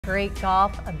Great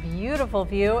golf, a beautiful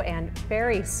view, and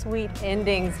very sweet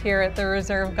endings here at the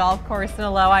Reserve Golf Course in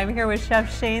Aloha. I'm here with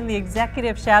Chef Shane, the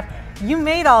executive chef. You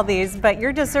made all these, but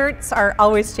your desserts are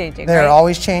always changing, They're right?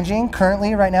 always changing.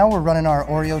 Currently, right now, we're running our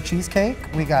Oreo cheesecake.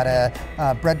 We got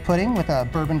a bread pudding with a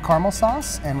bourbon caramel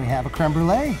sauce, and we have a creme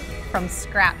brulee. From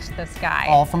scratch, this guy.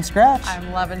 All from scratch.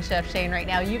 I'm loving Chef Shane right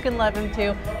now. You can love him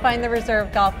too. Find the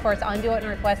Reserve Golf Course on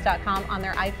doitnorthwest.com on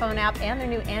their iPhone app and their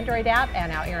new Android app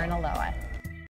and out here in Aloha.